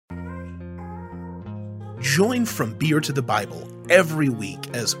Join From Beer to the Bible every week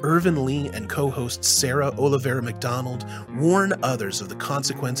as Irvin Lee and co-host Sarah Oliveira McDonald warn others of the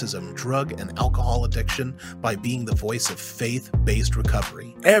consequences of drug and alcohol addiction by being the voice of faith-based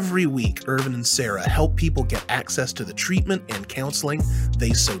recovery. Every week, Irvin and Sarah help people get access to the treatment and counseling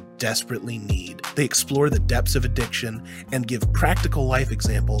they so desperately need. They explore the depths of addiction and give practical life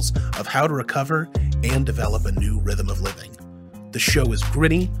examples of how to recover and develop a new rhythm of living. The show is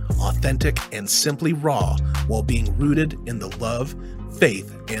gritty, authentic, and simply raw while being rooted in the love,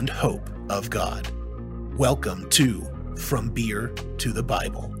 faith, and hope of God. Welcome to From Beer to the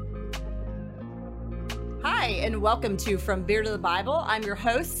Bible. Hi, and welcome to From Beer to the Bible. I'm your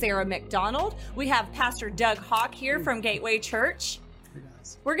host, Sarah McDonald. We have Pastor Doug Hawk here from Gateway Church.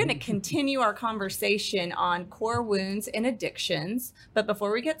 We're going to continue our conversation on core wounds and addictions. But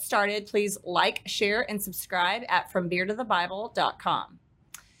before we get started, please like, share, and subscribe at FromBeerToTheBible.com.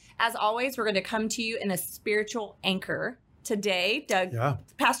 As always, we're going to come to you in a spiritual anchor. Today,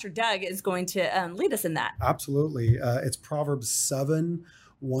 Pastor Doug is going to lead us in that. Absolutely. It's Proverbs 7,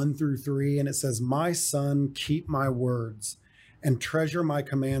 1 through 3, and it says, "My son, keep my words and treasure my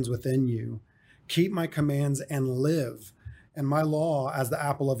commands within you. Keep my commands and live. And my law as the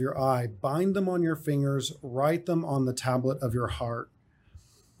apple of your eye. Bind them on your fingers, write them on the tablet of your heart."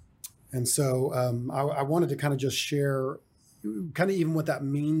 And so I wanted to kind of just share kind of even what that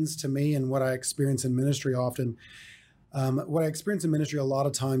means to me and what I experience in ministry often. What I experience in ministry a lot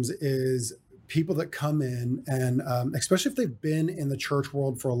of times is people that come in and especially if they've been in the church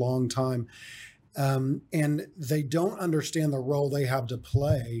world for a long time and they don't understand the role they have to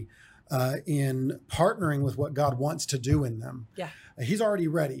play in partnering with what God wants to do in them. Yeah. He's already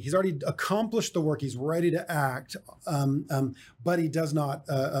ready. He's already accomplished the work. He's ready to act, but he does not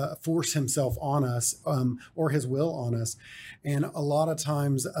force himself on us or his will on us. And a lot of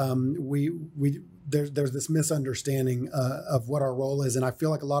times there's this misunderstanding of what our role is. And I feel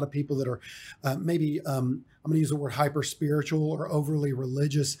like a lot of people that are maybe, I'm going to use the word hyper spiritual or overly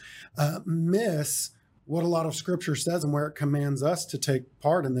religious, miss what a lot of scripture says and where it commands us to take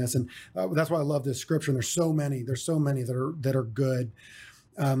part in this. And that's why I love this scripture. And there's so many that are good,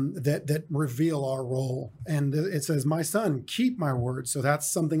 that reveal our role. And it says, "My son, keep my word." So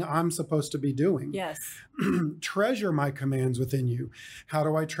that's something I'm supposed to be doing. Yes. Treasure my commands within you. How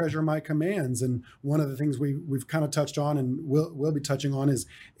do I treasure my commands? And one of the things we've kind of touched on and we'll be touching on is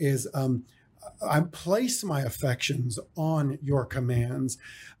I place my affections on your commands.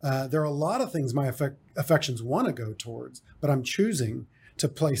 There are a lot of things my affections want to go towards, but I'm choosing to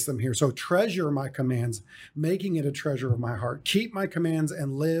place them here. So treasure my commands, making it a treasure of my heart. Keep my commands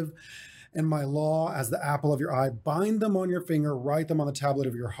and live, and my law as the apple of your eye. Bind them on your finger, write them on the tablet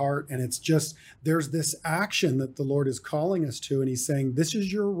of your heart. And it's just, there's this action that the Lord is calling us to, and he's saying, this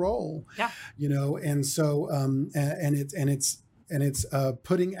is your role. Yeah. And so, it's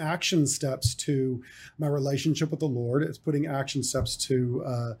putting action steps to my relationship with the Lord. It's putting action steps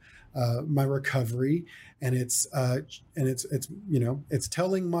to my recovery, and it's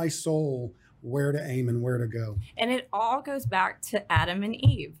telling my soul where to aim and where to go. And it all goes back to Adam and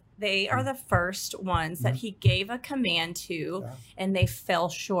Eve. They are the first ones that he gave a command to, and they fell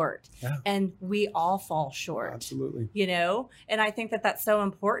short. Yeah. And we all fall short. Absolutely. And I think that that's so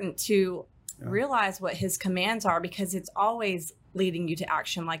important to realize what his commands are, because it's always leading you to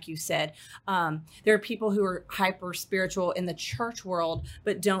action, like you said. There are people who are hyper spiritual in the church world,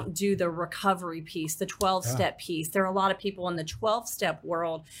 but don't do the recovery piece, the 12-step piece. There are a lot of people in the 12-step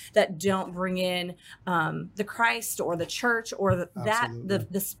world that don't bring in the Christ or the church or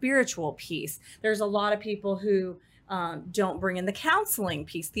the spiritual piece. There's a lot of people who don't bring in the counseling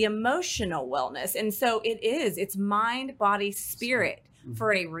piece, the emotional wellness. And so it's mind, body, spirit.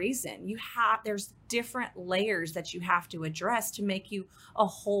 For a reason. There's different layers that you have to address to make you a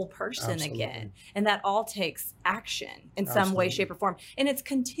whole person again. And that all takes action in some way, shape, or form. And it's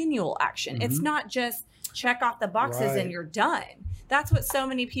continual action. It's not just check off the boxes and you're done. That's what so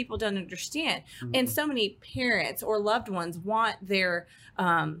many people don't understand. And so many parents or loved ones want their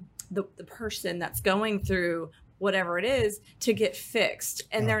the person that's going through whatever it is to get fixed.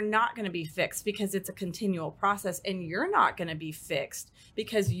 And they're not going to be fixed because it's a continual process, and you're not going to be fixed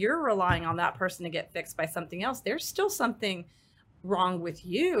because you're relying on that person to get fixed by something else. There's still something wrong with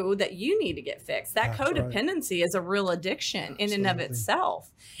you that you need to get fixed. That codependency is a real addiction in and of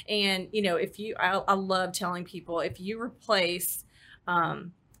itself. And, I love telling people, if you replace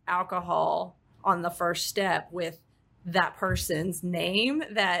alcohol on the first step with that person's name,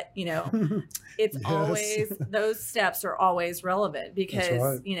 that, it's always, those steps are always relevant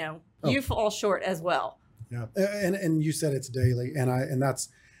because, you fall short as well. Yeah. And you said it's daily. And that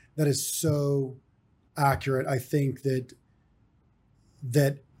is so accurate. I think that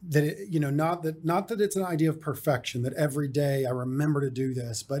it, you know, not that it's an idea of perfection, that every day I remember to do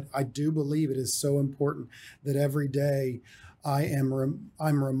this, but I do believe it is so important that every day I'm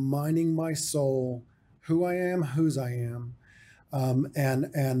reminding my soul who I am, whose I am,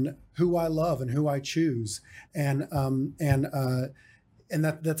 and who I love and who I choose, and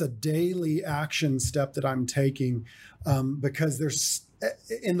that's a daily action step that I'm taking, because there's,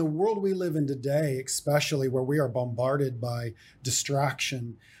 in the world we live in today, especially where we are bombarded by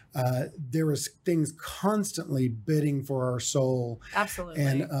distraction, there is things constantly bidding for our soul. Absolutely.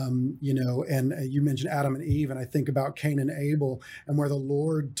 And, you know, and you mentioned Adam and Eve, and I think about Cain and Abel, and where the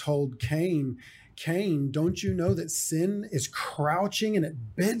Lord told Cain, don't you know that sin is crouching and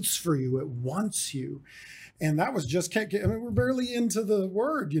it bids for you, it wants you? And that was just, I mean, we're barely into the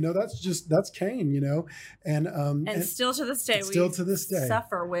word, you know, that's Cain, you know, and still to this day,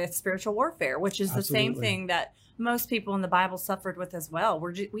 suffer with spiritual warfare, which is the same thing that most people in the Bible suffered with as well.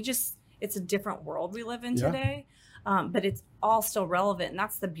 It's a different world we live in today, but it's all still relevant. And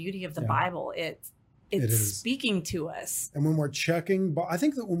that's the beauty of the Bible. It's speaking to us. And when we're checking, I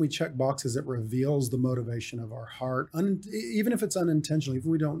think that when we check boxes, it reveals the motivation of our heart, even if it's unintentional, even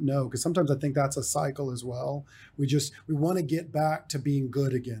if we don't know, because sometimes I think that's a cycle as well. We want to get back to being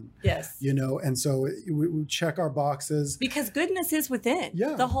good again. Yes. You know, and so we check our boxes. Because goodness is within.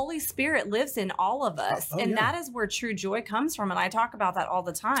 Yeah. The Holy Spirit lives in all of us. And that is where true joy comes from. And I talk about that all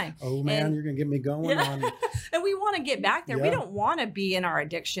the time. Oh, man, you're going to get me going on. And we want to get back there. Yeah. We don't want to be in our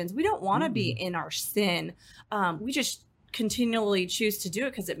addictions. We don't want to be in our sin. We just continually choose to do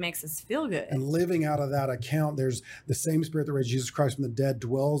it because it makes us feel good. And living out of that account, there's the same Spirit that raised Jesus Christ from the dead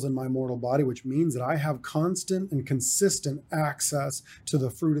dwells in my mortal body, which means that I have constant and consistent access to the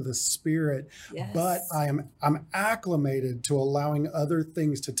fruit of the Spirit. Yes. But I'm acclimated to allowing other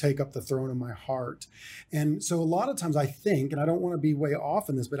things to take up the throne of my heart. And so a lot of times I think, and I don't want to be way off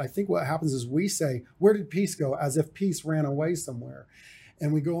in this, but I think what happens is we say, where did peace go? As if peace ran away somewhere.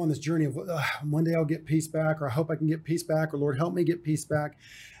 And we go on this journey of one day I'll get peace back, or I hope I can get peace back, or Lord, help me get peace back.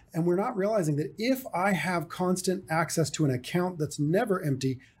 And we're not realizing that if I have constant access to an account that's never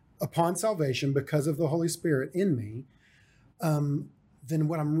empty upon salvation because of the Holy Spirit in me, then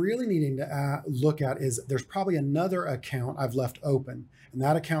what I'm really needing to look at is there's probably another account I've left open. And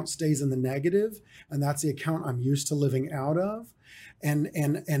that account stays in the negative. And that's the account I'm used to living out of. And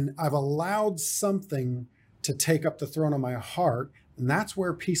I've allowed something to take up the throne of my heart. And that's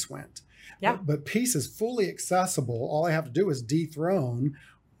where peace went. Yeah. But peace is fully accessible. All I have to do is dethrone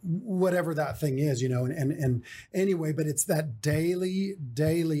whatever that thing is, you know, and anyway, but it's that daily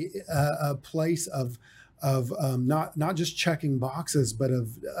place of not just checking boxes, but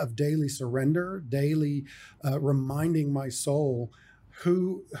of daily surrender, daily reminding my soul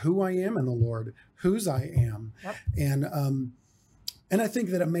who I am in the Lord, whose I am. Yep. And I think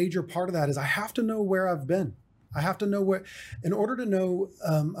that a major part of that is I have to know where I've been. I have to know where, in order to know,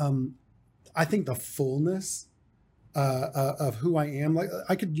 I think the fullness of who I am. Like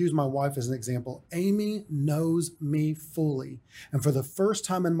I could use my wife as an example. Amy knows me fully. And for the first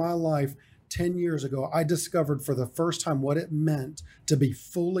time in my life, 10 years ago, I discovered for the first time what it meant to be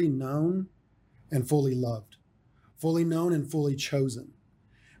fully known and fully loved, fully known and fully chosen.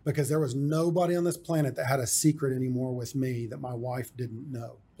 Because there was nobody on this planet that had a secret anymore with me that my wife didn't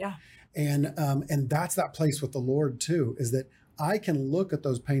know. Yeah. And that's that place with the Lord too, is that I can look at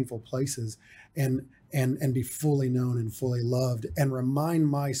those painful places and be fully known and fully loved and remind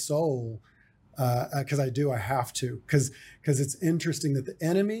my soul, because I have to, because it's interesting that the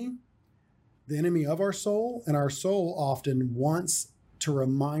enemy of our soul, and our soul often wants to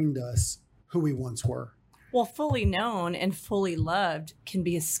remind us who we once were. Well, fully known and fully loved can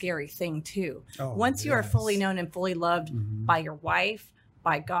be a scary thing too. Oh, Once you are fully known and fully loved by your wife,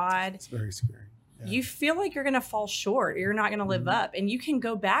 by God, it's very scary. Yeah. You feel like you're going to fall short. You're not going to live up, and you can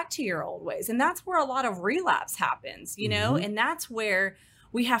go back to your old ways. And that's where a lot of relapse happens, you know, and that's where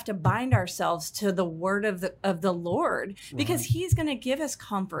we have to bind ourselves to the word of the Lord, because he's going to give us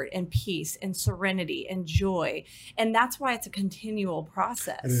comfort and peace and serenity and joy. And that's why it's a continual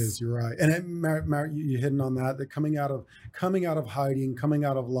process. It is. You're right. And Matt, you hitting on that coming out of hiding, coming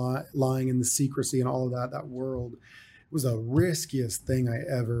out of lying and the secrecy and all of that world was the riskiest thing I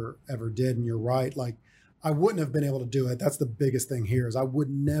ever did. And you're right. Like I wouldn't have been able to do it. That's the biggest thing here is I would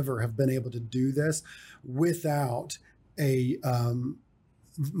never have been able to do this without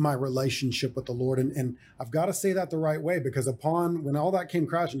my relationship with the Lord. And I've got to say that the right way, because when all that came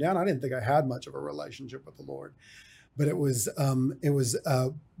crashing down, I didn't think I had much of a relationship with the Lord, but it was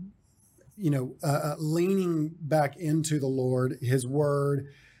leaning back into the Lord, his word,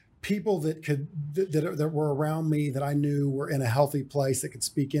 people that were around me that I knew were in a healthy place that could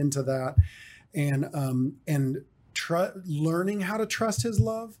speak into that, and learning how to trust his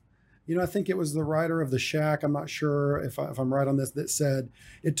love. You know, I think it was the writer of The Shack, I'm not sure if I'm right on this, that said,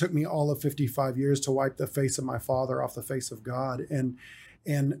 it took me all of 55 years to wipe the face of my father off the face of God.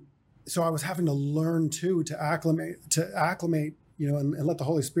 And so I was having to learn too, to acclimate, you know, and let the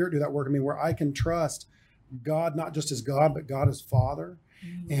Holy Spirit do that work in me, where I can trust God, not just as God, but God as Father,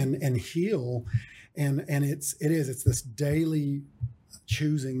 and heal. And it's this daily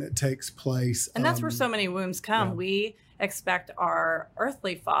choosing that takes place. And that's where so many wounds come. Yeah. We expect our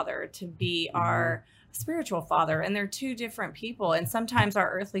earthly father to be our spiritual father, and they're two different people. And sometimes our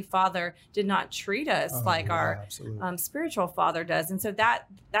earthly father did not treat us like our spiritual father does. And so that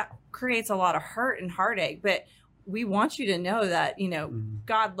creates a lot of hurt and heartache. But we want you to know that, you know,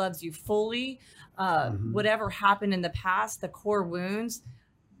 God loves you fully. Whatever happened in the past, the core wounds,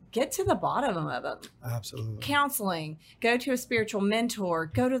 get to the bottom of them. Absolutely. Counseling, go to a spiritual mentor,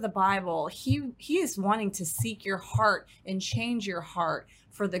 go to the Bible. He is wanting to seek your heart and change your heart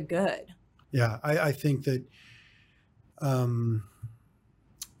for the good. Yeah, I think that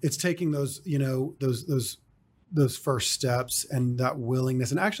it's taking those, you know, those first steps and that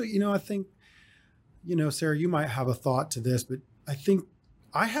willingness. And actually, you know, I think, you know, Sarah, you might have a thought to this, but I think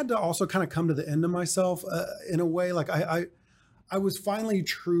I had to also kind of come to the end of myself in a way. Like I was finally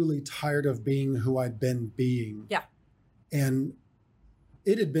truly tired of being who I'd been being. Yeah. And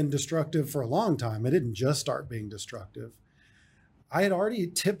it had been destructive for a long time. It didn't just start being destructive. I had already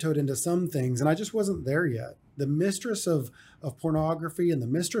tiptoed into some things, and I just wasn't there yet. The mistress of pornography and the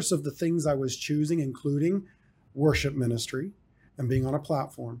mistress of the things I was choosing, including worship ministry and being on a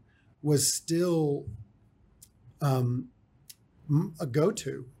platform, was still a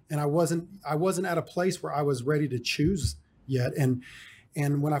go-to. And I wasn't at a place where I was ready to choose yet. And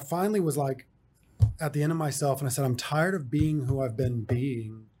when I finally was like at the end of myself and I said, I'm tired of being who I've been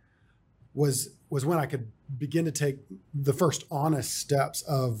being, was when I could begin to take the first honest steps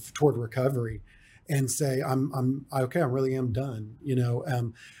toward recovery and say, I really am done, you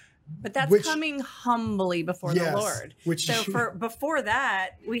know. But that's coming humbly before the Lord. Before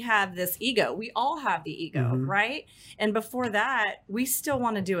that, we have this ego. We all have the ego, right? And before that, we still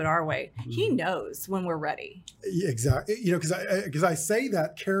want to do it our way. He knows when we're ready. Exactly. You know, because I say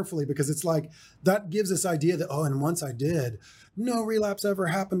that carefully, because it's like that gives this idea that, and once I did, no relapse ever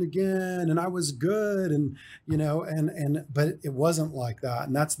happened again, and I was good, and you know, but it wasn't like that,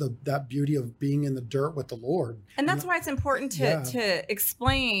 and that's that beauty of being in the dirt with the Lord. And that's why it's important to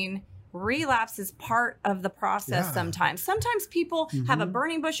explain relapse is part of the process. Yeah. Sometimes people have a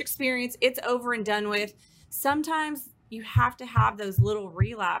burning bush experience, it's over and done with. Sometimes you have to have those little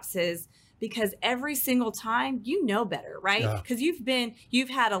relapses, because every single time you know better, right? Because you've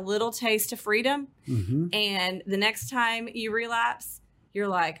had a little taste of freedom, and the next time you relapse, you're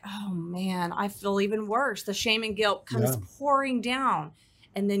like, oh man, I feel even worse. The shame and guilt comes pouring down.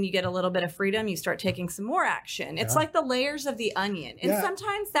 And then you get a little bit of freedom, you start taking some more action. It's like the layers of the onion. And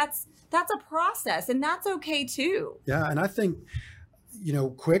sometimes that's a process, and that's okay too. Yeah, and I think, you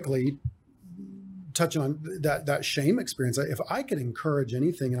know, quickly touching on that shame experience, if I could encourage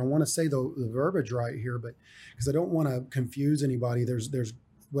anything, and I want to say the verbiage right here, but because I don't want to confuse anybody, there's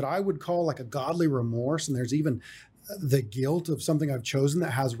what I would call like a godly remorse, and there's even the guilt of something I've chosen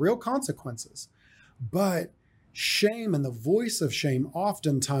that has real consequences. But shame, and the voice of shame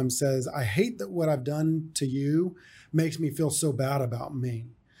oftentimes says, I hate that what I've done to you makes me feel so bad about me.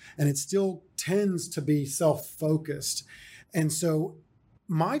 And it still tends to be self-focused. And so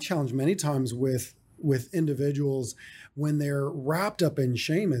my challenge many times with individuals when they're wrapped up in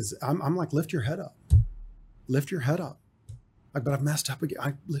shame is I'm like, lift your head up. Lift your head up. Like, but I've messed up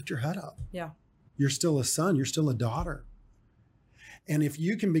again. Lift your head up. Yeah. You're still a son. You're still a daughter. And if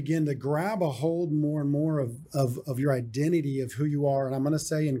you can begin to grab a hold more and more of your identity of who you are, and I'm going to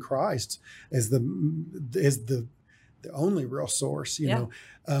say in Christ is the only real source, you know,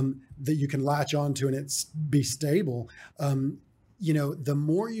 that you can latch onto and be stable. You know, the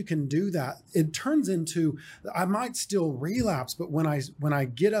more you can do that, it turns into, I might still relapse, but when I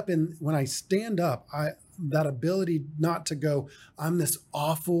get up and when I stand up, that ability not to go, I'm this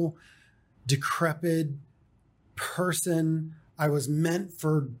awful, decrepit person. I was meant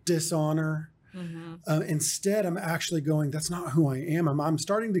for dishonor. Instead, I'm actually going, that's not who I am. I'm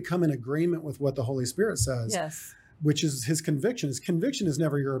starting to come in agreement with what the Holy Spirit says. Yes. Which is his conviction. His conviction is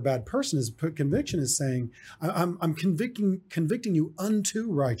never you're a bad person. His conviction is saying, I'm convicting you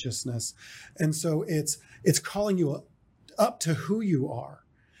unto righteousness. And so it's calling you up to who you are.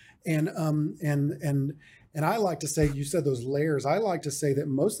 And And I like to say, you said those layers. I like to say that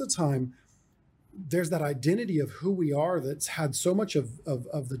most of the time, there's that identity of who we are that's had so much of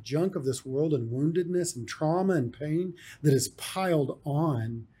the junk of this world and woundedness and trauma and pain that is piled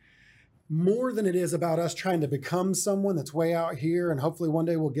on, more than it is about us trying to become someone that's way out here and hopefully one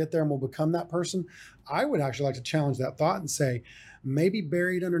day we'll get there and we'll become that person. I would actually like to challenge that thought and say, maybe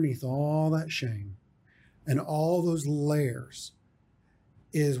buried underneath all that shame and all those layers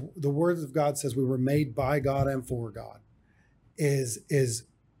is the words of God says we were made by God and for God, is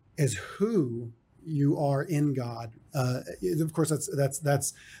who you are in God. Of course,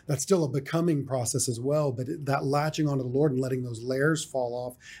 that's still a becoming process as well, but that latching onto the Lord and letting those layers fall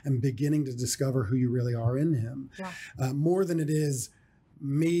off and beginning to discover who you really are in him. Yeah. More than it is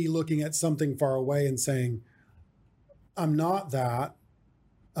me looking at something far away and saying, I'm not that.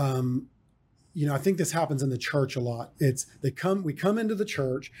 I think this happens in the church a lot. We come into the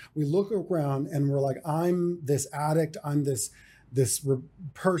church, we look around and we're like, I'm this addict, I'm this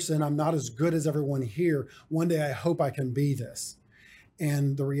person, I'm not as good as everyone here. One day I hope I can be this.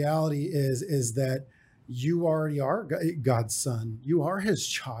 And the reality is that you already are God's son. You are his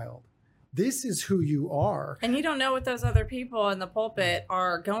child. This is who you are. And you don't know what those other people in the pulpit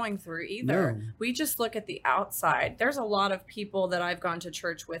are going through either. No. We just look at the outside. There's a lot of people that I've gone to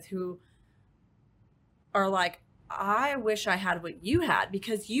church with who are like, I wish I had what you had,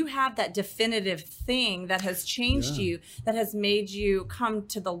 because you have that definitive thing that has changed you, that has made you come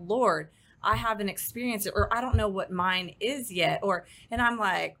to the Lord. I haven't experienced it, or I don't know what mine is yet. And I'm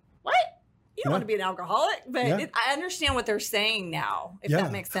like, what? You don't want to be an alcoholic? But I understand what they're saying now, if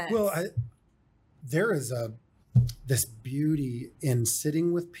that makes sense. Well, there is this beauty in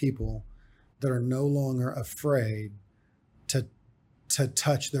sitting with people that are no longer afraid to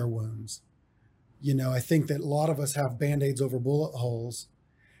touch their wounds. I think that a lot of us have Band-Aids over bullet holes,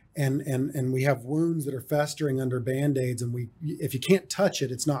 and we have wounds that are festering under Band-Aids, and if you can't touch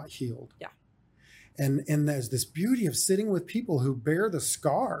it, it's not healed. Yeah. And there's this beauty of sitting with people who bear the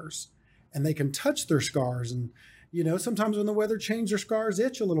scars, and they can touch their scars. And sometimes when the weather changes, their scars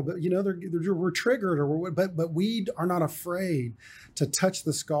itch a little bit. We're triggered, but we are not afraid to touch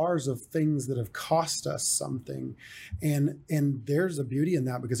the scars of things that have cost us something. And there's a beauty in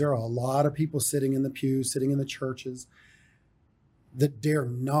that, because there are a lot of people sitting in the pews, sitting in the churches, that dare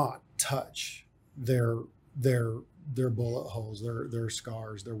not touch their bullet holes, their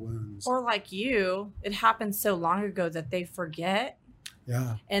scars, their wounds. Or like you, it happened so long ago that they forget.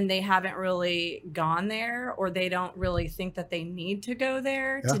 Yeah. And they haven't really gone there, or they don't really think that they need to go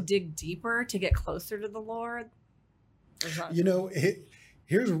there to dig deeper, to get closer to the Lord.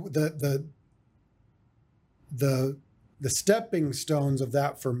 Here's the stepping stones of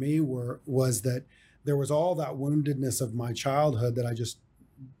that for me was that there was all that woundedness of my childhood that I just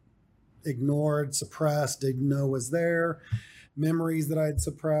ignored, suppressed, didn't know was there, memories that I had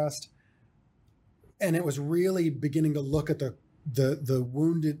suppressed. And it was really beginning to look at the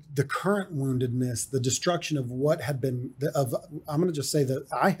current woundedness, the destruction of what had been I'm going to just say that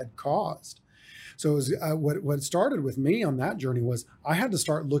I had caused. So it was, what started with me on that journey was I had to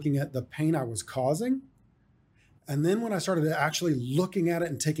start looking at the pain I was causing. And then when I started actually looking at it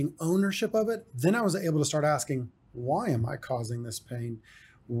and taking ownership of it, then I was able to start asking, why am I causing this pain?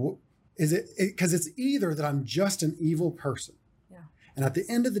 Is it because it's either that I'm just an evil person, and at the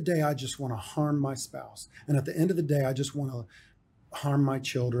end of the day, I just want to harm my spouse. And at the end of the day, I just want to harm my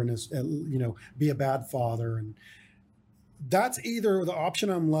children, be a bad father. And that's either the option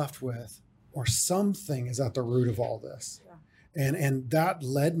I'm left with, or something is at the root of all this. Yeah. And that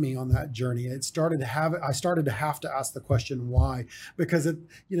led me on that journey. I started to have to ask the question, why? Because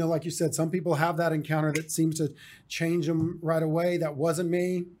like you said, some people have that encounter that seems to change them right away. That wasn't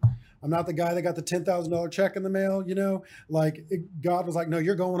me. I'm not the guy that got the $10,000 check in the mail, God was like, no,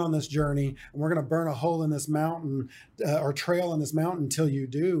 you're going on this journey, and we're going to burn a hole in this mountain or trail in this mountain until you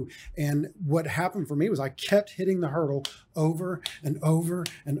do. And what happened for me was I kept hitting the hurdle over and over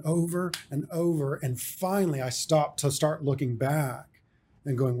and over and over. And finally I stopped to start looking back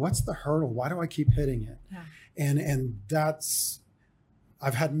and going, what's the hurdle? Why do I keep hitting it? Yeah. And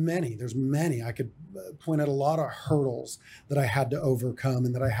I've had many. There's many. I could point at a lot of hurdles that I had to overcome,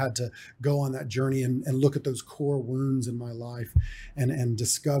 and that I had to go on that journey and look at those core wounds in my life and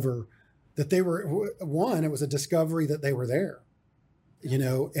discover that they were, one, it was a discovery that they were there,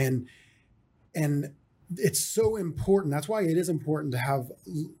 and it's so important. That's why it is important to have,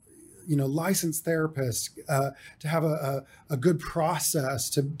 licensed therapists, to have a good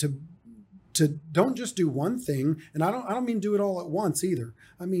process to don't just do one thing. And I don't mean do it all at once either.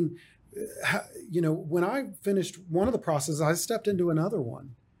 I mean, when I finished one of the processes, I stepped into another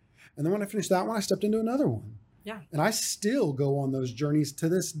one, And then when I finished that one, I stepped into another one. Yeah. And I still go on those journeys to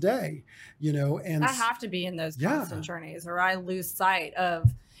this day, you know, and I have to be in those constant journeys, or I lose sight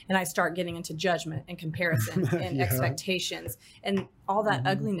of, and I start getting into judgment and comparison and expectations, and all that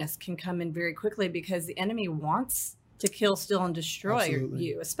ugliness can come in very quickly because the enemy wants to kill, steal, and destroy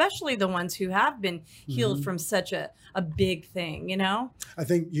you, especially the ones who have been healed from such a big thing, you know? I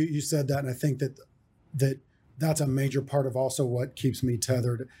think you said that, and I think that's a major part of also what keeps me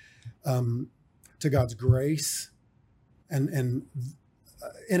tethered to God's grace, and in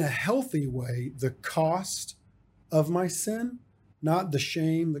a healthy way, the cost of my sin, not the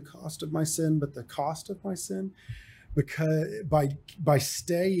shame, the cost of my sin, but the cost of my sin, because by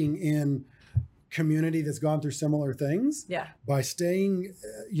staying in community that's gone through similar things, by staying,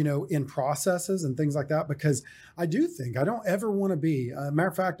 you know, in processes and things like that, because I do think I don't ever want to be, matter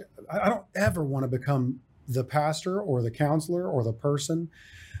of fact, I don't ever want to become the pastor or the counselor or the person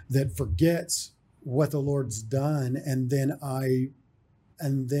that forgets what the Lord's done, and then I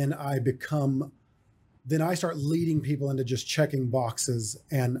start leading people into just checking boxes,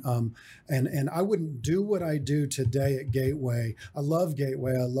 and I wouldn't do what I do today at Gateway. I love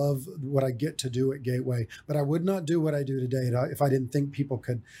Gateway. I love what I get to do at Gateway, but I would not do what I do today if I didn't think people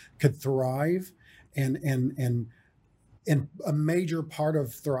could thrive, and a major part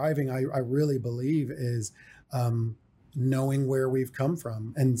of thriving, I really believe, is knowing where we've come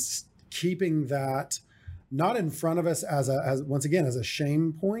from and keeping that not in front of us as once again as a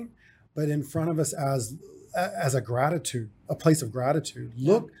shame point, but in front of us as a gratitude, a place of gratitude.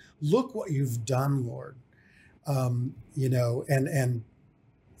 Look what you've done, Lord. You know, and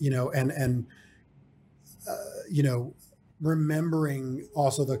remembering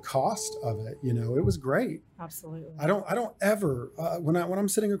also the cost of it. You know, it was great. Absolutely. I don't ever when I'm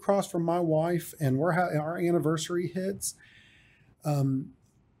sitting across from my wife and our anniversary hits,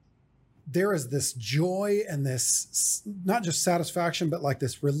 there is this joy and this not just satisfaction, but like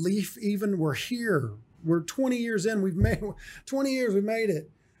this relief. Even we're here, we're 20 years in, we've made it.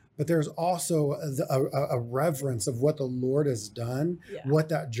 But there's also a reverence of what the Lord has done, what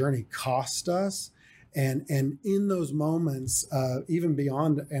that journey cost us. And in those moments, even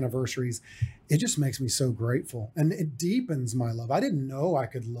beyond anniversaries, it just makes me so grateful, and it deepens my love. I didn't know I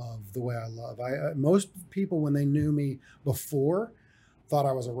could love the way I love. Most people, when they knew me before, thought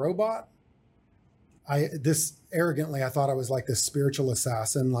I was a robot. I thought I was like this spiritual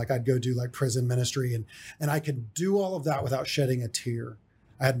assassin. Like I'd go do like prison ministry, and I could do all of that without shedding a tear.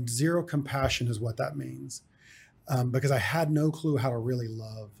 I had zero compassion, is what that means. Because I had no clue how to really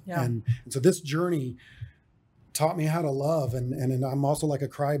love. And so this journey taught me how to love. And I'm also like a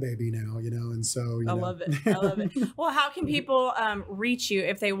crybaby now, you know, and so, I love it. I love it. Well, how can people reach you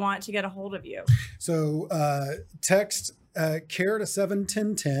if they want to get a hold of you? So text CARE to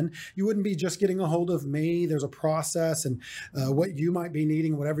 71010. You wouldn't be just getting a hold of me. There's a process, and what you might be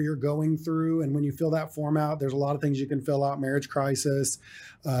needing, whatever you're going through. And when you fill that form out, there's a lot of things you can fill out: marriage crisis,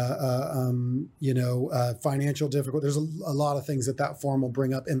 financial difficulty. There's a lot of things that form will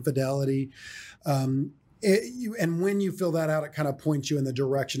bring up, infidelity. And when you fill that out, it kind of points you in the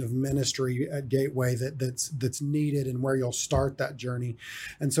direction of ministry at Gateway that's needed and where you'll start that journey.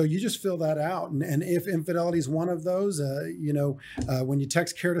 And so you just fill that out. And if infidelity is one of those, when you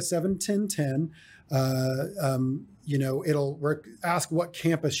text CARE to 71010, it'll ask what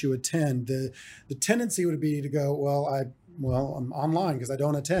campus you attend. The tendency would be to go, I'm online because I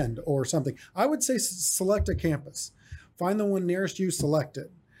don't attend or something. I would say select a campus. Find the one nearest you, select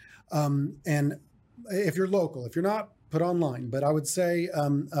it. And if you're local, if you're not, put online. But I would say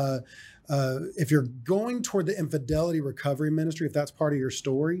if you're going toward the infidelity recovery ministry, if that's part of your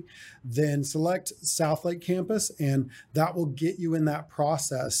story, then select Southlake campus, and that will get you in that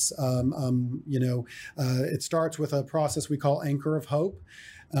process. It starts with a process we call Anchor of Hope.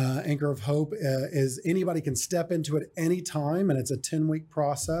 Anchor of Hope is anybody can step into it anytime, and it's a 10-week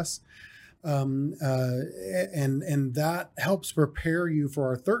process. And that helps prepare you for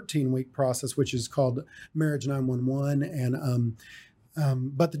our 13-week process, which is called Marriage 911.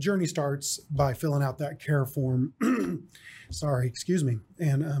 But the journey starts by filling out that CARE form. Sorry, excuse me.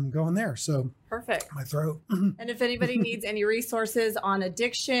 And going there. So perfect. My throat. And if anybody needs any resources on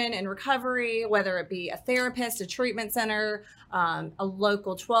addiction and recovery, whether it be a therapist, a treatment center, a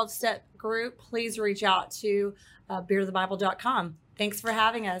local 12-step group, please reach out to beerthebible.com. Thanks for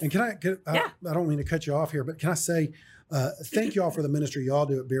having us. And I don't mean to cut you off here, but can I say, Thank you all for the ministry y'all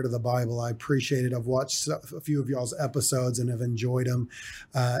do at Beer to the Bible. I appreciate it. I've watched a few of y'all's episodes and have enjoyed them,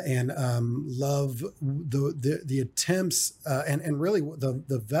 and love the attempts and really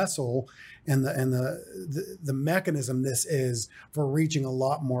the vessel and the mechanism this is for reaching a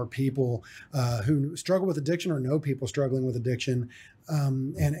lot more people who struggle with addiction or know people struggling with addiction,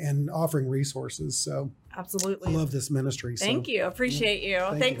 and offering resources. So absolutely, I love this ministry. Thank you. Appreciate you.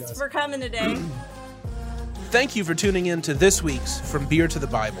 Thanks for coming today. Thank you for tuning in to this week's From Beer to the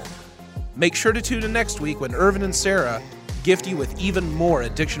Bible. Make sure to tune in next week when Irvin and Sarah gift you with even more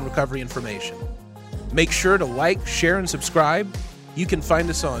addiction recovery information. Make sure to like, share, and subscribe. You can find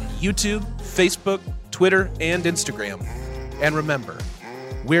us on YouTube, Facebook, Twitter, and Instagram. And remember,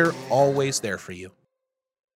 we're always there for you.